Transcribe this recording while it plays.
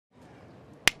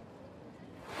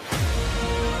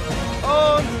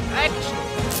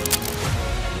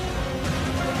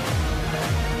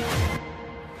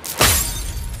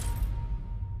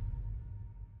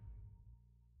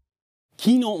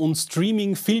Kino und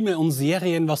Streaming, Filme und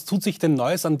Serien. Was tut sich denn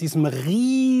Neues an diesem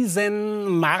riesen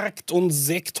Markt und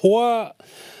Sektor?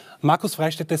 Markus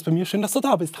Freistätter ist bei mir. Schön, dass du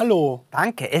da bist. Hallo.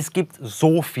 Danke, es gibt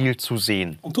so viel zu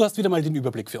sehen. Und du hast wieder mal den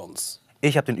Überblick für uns.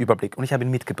 Ich habe den Überblick und ich habe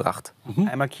ihn mitgebracht.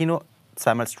 Einmal Kino,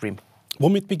 zweimal Stream.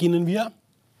 Womit beginnen wir?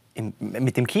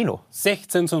 Mit dem Kino.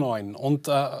 16:09. Und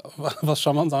was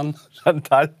schauen wir uns an?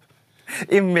 Chantal,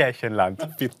 im Märchenland.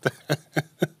 Bitte.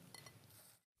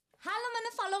 Hallo meine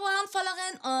Follower und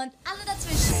Followerinnen und alle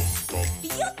dazwischen.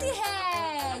 Beauty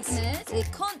Hacks mit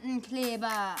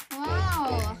Sekundenkleber.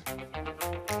 Wow.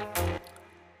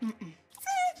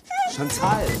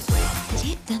 Chantal!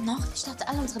 Lebt er noch? Ich dachte,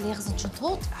 alle unsere Lehrer sind schon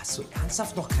tot. Hast du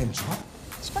ernsthaft noch keinen Job?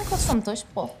 Ich bin kurz vorm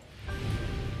Durchbruch.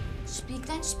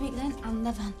 Spieglein, Spieglein an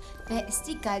der Wand. Wer ist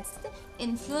die geilste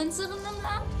Influencerin im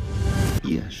Land?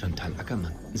 Ihr, Chantal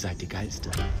Ackermann, seid die Geilste.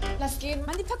 Lass gehen.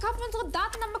 Mann, die verkaufen unsere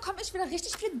Daten, dann bekomme ich wieder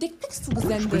richtig viele Dickpics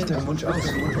zugesendet. Sprich deinen Wunsch aus,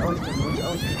 deinen Wunsch aus, deinen Wunsch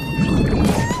aus.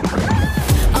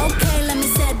 Okay, let me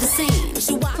set the scene.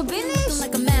 She walked Wo bin ich?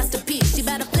 like a masterpiece. She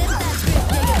better flip that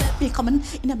script. Willkommen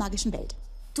in der magischen Welt.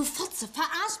 Du Fotze,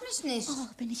 verarsch mich nicht. Oh,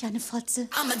 bin ich eine Fotze?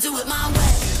 I'ma do it my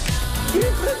way. Die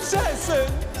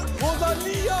Prinzessin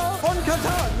Rosalia von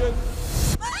Katanien.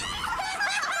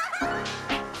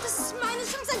 Das ist meine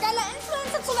Chance, ein geiler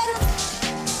Influencer zu werden.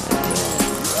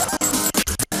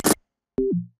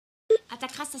 Alter,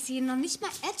 krass, dass sie noch nicht mal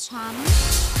Edge haben.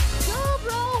 Yo,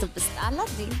 Bro. Du bist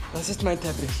Aladdin. Das ist mein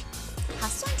Teppich.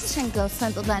 Hast du eigentlich ein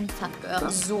Girlfriend oder einen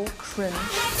Fuckgirl? So cringe.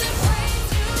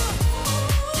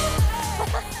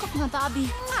 Guck mal, Barbie.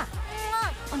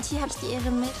 Und hier habe ich die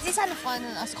Ehre mit. Sie ist eine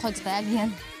Freundin aus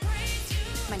Kreuzbergien.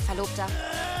 Mein Verlobter.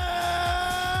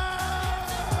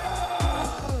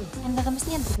 Andere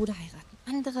müssen ihren Bruder heiraten.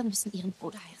 Andere müssen ihren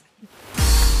Bruder heiraten.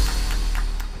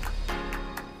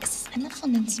 Ist es einer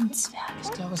von den 7 Zwergen?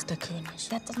 Ich glaube, es ist der König.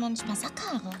 Der hat doch noch nicht mal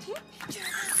Sackhaare.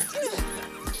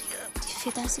 Die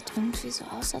Feder sieht irgendwie so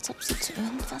aus, als ob sie zu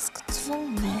irgendwas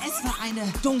gezwungen ist. Es war eine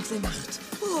dunkle Nacht.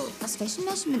 Aus welchem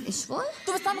Märchen bin ich wohl?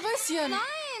 Du bist ein Röschen.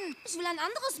 Nein, ich will ein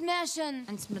anderes Märchen.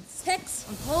 Eins mit Sex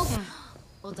und Drogen.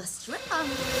 Oder Stripper.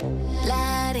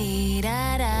 La di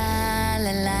da da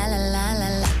la la la la la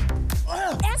la.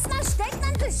 Erstmal stellt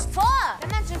man sich vor, wenn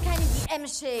man schon keine DM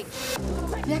schickt.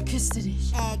 Wer küsste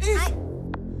dich?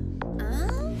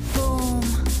 Boom, boom,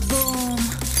 boom.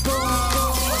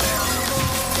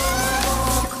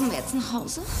 Kommen wir jetzt nach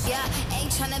Hause? Yeah,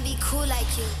 ain't tryna be cool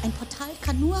like you. Ein Portal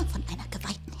kann nur von einer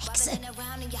geweihten Hexe Running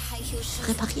around in your high heel shoes.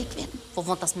 repariert werden. Wo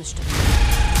wohnt das Miststück?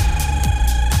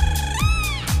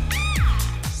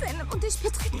 Zeynep und ich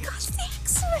betreten gerade die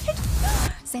Hexenwelt.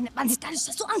 Zeynep, man sieht gar nicht,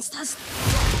 dass du Angst hast.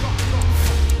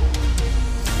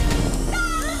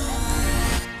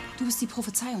 Du bist die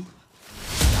Prophezeiung.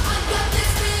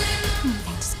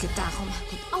 Es geht darum,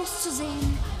 gut auszusehen.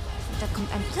 Und da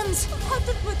kommt ein Prinz und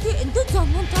reitet mit dir in den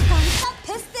Sonnenuntergang.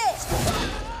 Verpiss dich!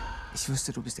 Ich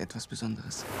wüsste, du bist etwas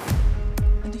Besonderes.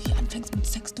 Wenn du hier anfängst mit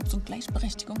Sextipps und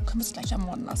Gleichberechtigung, können wir es gleich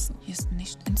ermorden lassen. Hier ist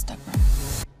nicht Instagram.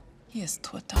 Hier ist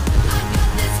Twitter.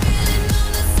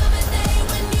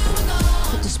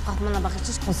 Für dich braucht man aber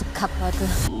richtig große Kappbeutel.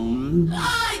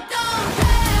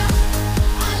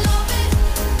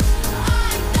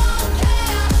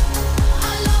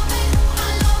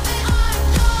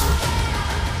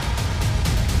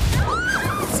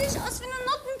 Sieh ich aus wie eine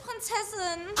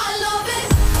Nuttenprinzessin.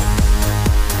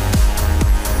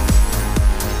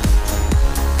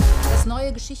 Das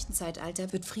neue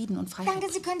Geschichtenzeitalter wird Frieden und Freiheit.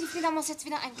 Danke, Sie können die Fledermaus jetzt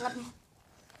wieder einklappen.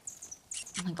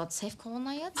 Oh mein Gott, safe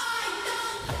Corona jetzt?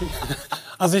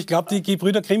 Also ich glaube, die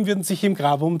Gebrüder Grimm würden sich im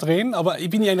Grab umdrehen, aber ich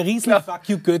bin ja ein riesen Fuck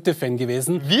You Goethe-Fan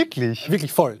gewesen. Wirklich?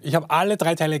 Wirklich voll. Ich habe alle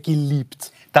 3 Teile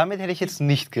geliebt. Damit hätte ich jetzt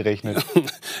nicht gerechnet.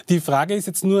 Die Frage ist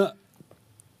jetzt nur,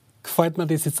 gefällt mir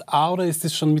das jetzt auch oder ist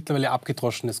das schon mittlerweile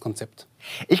abgedroschenes Konzept?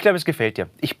 Ich glaube, es gefällt dir.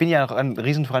 Ich bin ja auch ein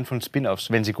Riesenfreund von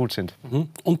Spin-Offs, wenn sie gut sind.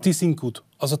 Und die sind gut.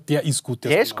 Also der ist gut.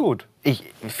 Der ist gut. Ich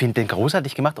finde den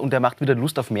großartig gemacht und der macht wieder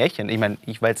Lust auf Märchen. Ich meine,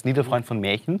 ich war jetzt nie der Freund von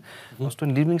Märchen. Hast du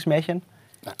ein Lieblingsmärchen?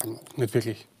 Nein, nicht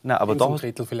wirklich. Na, aber Hänsel da, und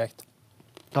Gretel vielleicht.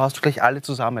 da hast du gleich alle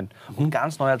zusammen. Und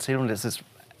ganz neu erzählt und es ist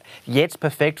jetzt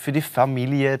perfekt für die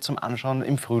Familie zum Anschauen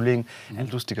im Frühling.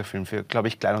 Ein lustiger Film für, glaube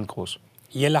ich, klein und groß.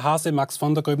 Jella Hase, Max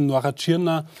von der Gröben, Nora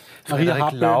Tschirner, Maria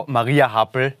Frederik Happel. Maria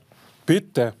Happel.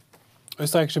 Bitte.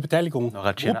 Österreichische Beteiligung. Nora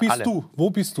Wo Tschirner, bist alle. du?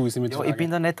 Wo bist du, ist immer die Ja, Frage. ich bin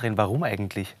da nicht drin. Warum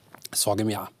eigentlich? Sorge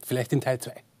mir auch. Vielleicht in Teil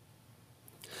 2.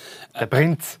 Der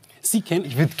Prinz. Sie kennen...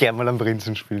 Ich würde gerne mal am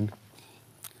Prinzen spielen.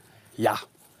 Ja.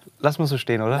 Lass mal so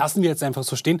stehen, oder? Lassen wir jetzt einfach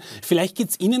so stehen. Vielleicht geht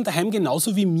es Ihnen daheim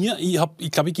genauso wie mir.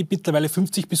 Ich glaube, ich gebe mittlerweile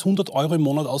 50 bis 100 Euro im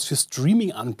Monat aus für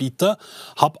Streaming-Anbieter.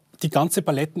 Habe die ganze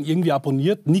Paletten irgendwie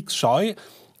abonniert, nichts schaue ich.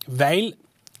 weil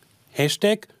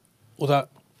Hashtag oder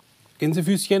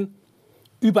Gänsefüßchen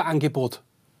Überangebot.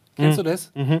 Kennst du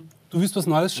das? Du willst was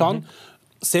Neues schauen,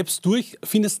 selbst durch,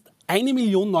 findest 1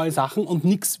 Million neue Sachen und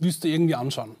nichts willst du irgendwie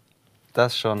anschauen.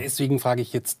 Das schon. Deswegen frage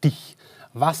ich jetzt dich,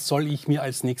 was soll ich mir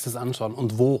als nächstes anschauen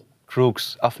und wo?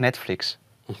 Crooks auf Netflix.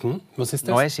 Was ist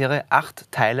das? Neue Serie, 8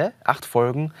 Teile, 8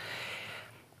 Folgen.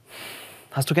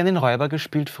 Hast du gerne den Räuber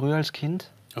gespielt früher als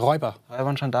Kind? Räuber. Räuber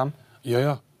und Gendarm?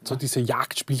 Ja. So diese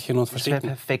Jagdspielchen und Das wäre Verstecken.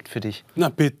 perfekt für dich. Na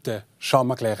bitte, schauen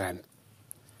wir gleich rein.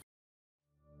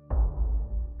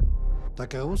 Der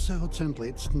Große hat seinen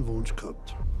letzten Wunsch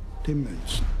gehabt. Die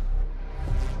Münzen.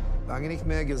 Lange nicht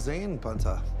mehr gesehen,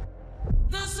 Panther.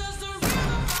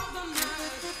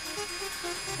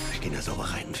 Ich gehe da sauber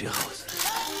rein und wir raus.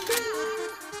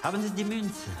 Haben Sie die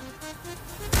Münze?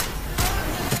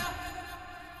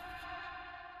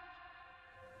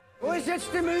 Wo ist jetzt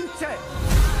die Münze?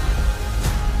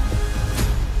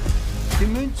 Die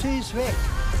Münze ist weg.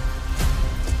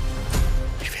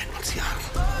 Wir werden uns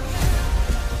jagen.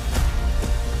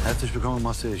 Herzlich willkommen,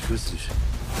 Marcel. Ich grüße dich.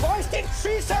 Wo ist die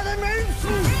Schießer der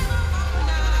Münzen?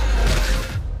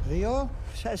 Rio?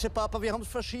 Scheiße, Papa, wir haben's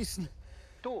verschissen.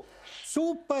 Du,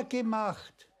 super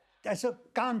gemacht. Also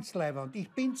ganz leibend.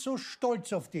 Ich bin so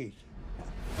stolz auf dich.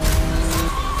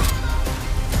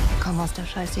 Komm aus der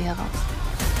Scheiße heraus.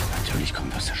 Natürlich kommen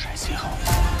wir aus der Scheiße hier raus.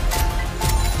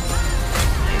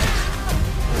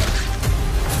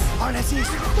 Und es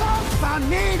ist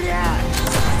Familie!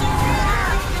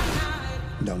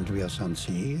 Und wer sind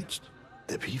Sie jetzt?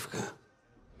 Der Piefke.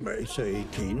 Also, ich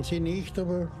kenne Sie nicht,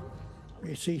 aber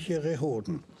ich sehe Ihre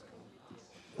Hoden.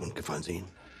 Und gefallen Sie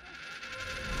Ihnen?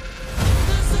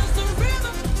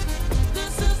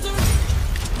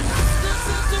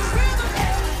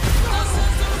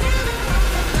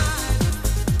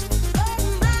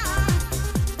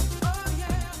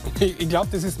 Ich glaube,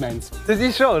 das ist meins. Das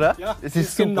ist schon, oder? Ja, das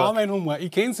ist super. genau mein Humor.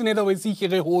 Ich kenne sie nicht, aber ich sehe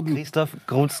ihre Hoden. Christoph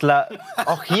Grutzler,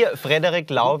 auch hier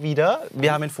Frederik Lau wieder.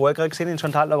 Wir haben ihn vorher gerade gesehen, in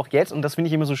Chantal, aber auch jetzt. Und das finde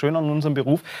ich immer so schön an unserem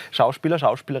Beruf, Schauspieler,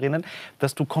 Schauspielerinnen,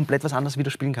 dass du komplett was anderes wieder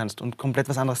spielen kannst und komplett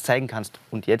was anderes zeigen kannst.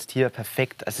 Und jetzt hier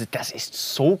perfekt. Also das ist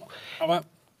so... Aber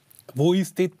wo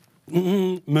ist die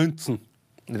Münzen?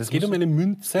 Es geht um eine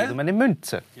Münze. Es geht um eine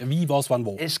Münze. Ja, wie, was, wann,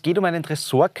 wo? Es geht um einen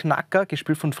Tresorknacker,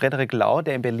 gespielt von Frederik Lau,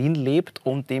 der in Berlin lebt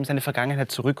und dem seine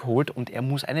Vergangenheit zurückholt. Und er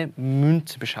muss eine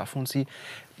Münze beschaffen und sie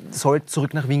soll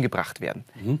zurück nach Wien gebracht werden.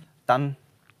 Dann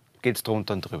geht es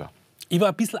drunter und drüber. Ich war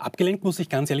ein bisschen abgelenkt, muss ich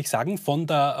ganz ehrlich sagen, von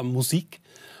der Musik.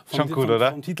 Schon gut,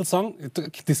 oder? Vom Titelsong.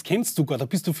 Das kennst du gar, da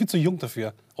bist du viel zu jung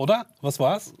dafür, oder? Was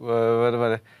war's?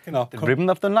 Warte. Genau. The Ribbon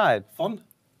of the Night. Von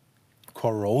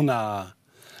Corona.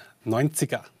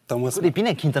 90er. Da muss Gut, ich bin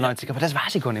ein Kind der 90er, aber das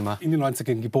weiß ich gar nicht mehr. in den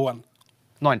 90ern geboren.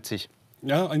 90.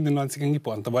 Ja, in den 90ern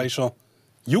geboren. Da war ich schon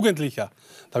Jugendlicher.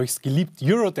 Da habe ich es geliebt.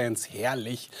 Eurodance,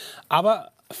 herrlich.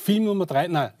 Aber Film Nummer 3,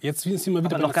 nein, jetzt sind wir wieder Aber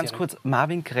bei noch der ganz Serie. kurz,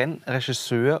 Marvin Krenn,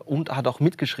 Regisseur und hat auch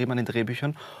mitgeschrieben an den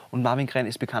Drehbüchern. Und Marvin Krenn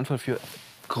ist bekannt für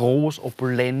groß,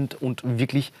 opulent und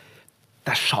wirklich,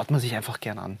 das schaut man sich einfach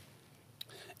gern an.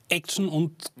 Action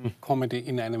und Comedy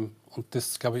in einem. Und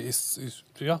das, glaube ich, ist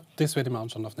ja, das werde ich mir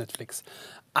anschauen auf Netflix.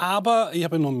 Aber ich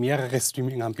habe noch mehrere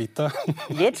Streaming-Anbieter.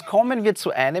 Jetzt kommen wir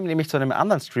zu einem, nämlich zu einem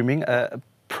anderen Streaming,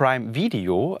 Prime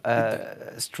Video,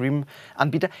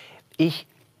 Stream-Anbieter. Ich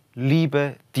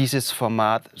liebe dieses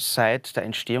Format seit der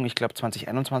Entstehung. Ich glaube,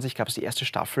 2021 gab es die erste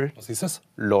Staffel. Was ist es?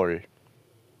 LOL.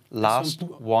 Last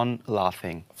One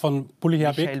Laughing. Von Bully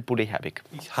Herbig. Michael Bulli Herbig.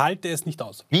 Ich halte es nicht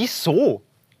aus. Wieso?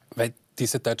 Weil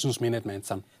diese deutschen Schmäh nicht meins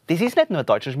sind. Das ist nicht nur ein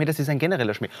deutscher Schmäh, das ist ein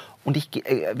genereller Schmäh. Und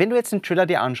wenn du jetzt den Trailer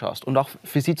dir anschaust und auch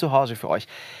für Sie zu Hause, für euch,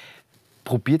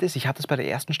 probiert es, ich habe das bei der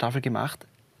ersten Staffel gemacht,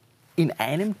 in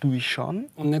einem durchschauen.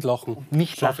 Und nicht lachen.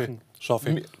 Nicht lachen.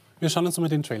 Schaffe. Wir schauen uns mal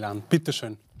den Trailer an. Bitte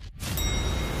schön.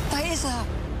 Da ist er.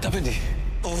 Da bin ich.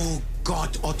 Oh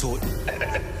Gott, Otto.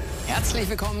 Herzlich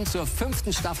willkommen zur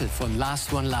 5. Staffel von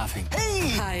Last One Laughing.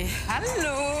 Hey. Hi.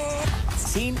 Hallo.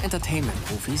 10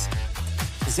 Entertainment-Profis,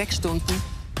 6 Stunden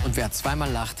und wer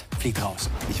zweimal lacht, fliegt raus.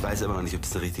 Ich weiß aber noch nicht, ob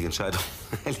das die richtige Entscheidung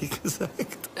ist, ehrlich gesagt.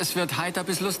 Es wird heiter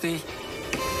bis lustig.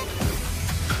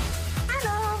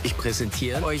 Hallo. Ich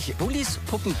präsentiere euch Bullis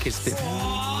Puppenkiste.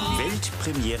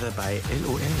 Weltpremiere bei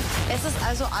LOL. Es ist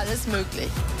also alles möglich.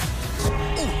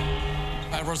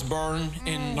 I was born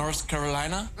in North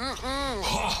Carolina.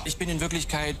 Ich bin in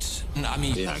Wirklichkeit ein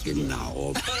Ami. Ja,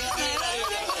 genau.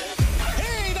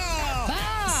 Hey da!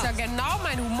 Das ist ja genau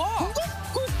mein Humor.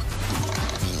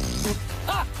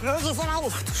 Hör sofort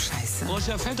auf! Du Scheiße.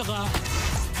 Roger Federer.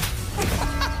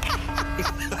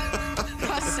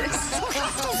 Was ist das?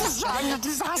 Das ist eine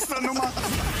Desasternummer.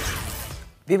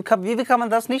 Wie kann man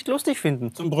das nicht lustig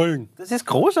finden? Zum Brüllen. Das ist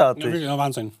großartig. Ja,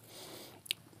 Wahnsinn.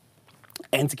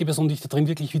 Einzige Person, die ich da drin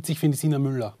wirklich witzig finde, ist Ina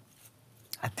Müller.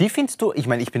 Die findest du, ich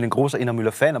meine, ich bin ein großer Ina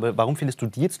Müller-Fan, aber warum findest du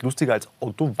die jetzt lustiger als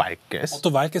Otto Waalkes?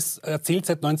 Otto Waalkes erzählt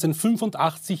seit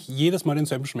 1985 jedes Mal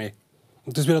denselben Schmäh.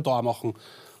 Und das wird er da machen.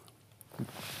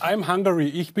 I'm hungry,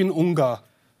 ich bin Ungar.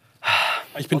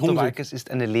 Ich bin Otto hungrig. Waalkes ist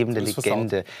eine lebende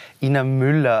Legende. Ina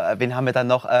Müller, wen haben wir dann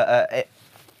noch?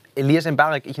 Elias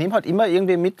Mbarek. Ich nehme halt immer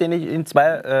irgendwie mit, den ich in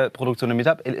 2 Produktionen mit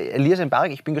habe. Elias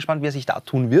Mbarek, ich bin gespannt, wie er sich da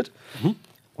tun wird.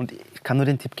 Und ich kann nur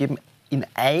den Tipp geben, in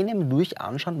einem durch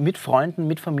anschauen, mit Freunden,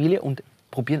 mit Familie und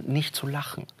probieren nicht zu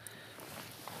lachen.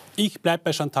 Ich bleibe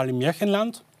bei Chantal im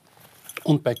Märchenland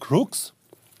und bei Crooks.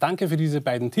 Danke für diese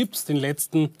beiden Tipps. Den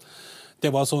letzten,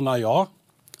 der war so, naja,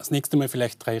 das nächste Mal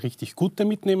vielleicht 3 richtig gute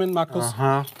mitnehmen, Markus.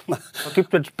 Aha. Da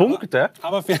gibt es jetzt Punkte.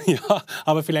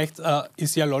 Aber vielleicht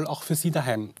ist ja LOL auch für Sie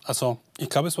daheim. Also ich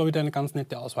glaube, es war wieder eine ganz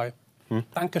nette Auswahl.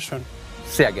 Dankeschön.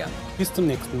 Sehr gern. Bis zum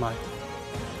nächsten Mal.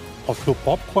 Hast du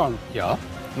Popcorn? Ja,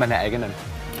 meine eigenen.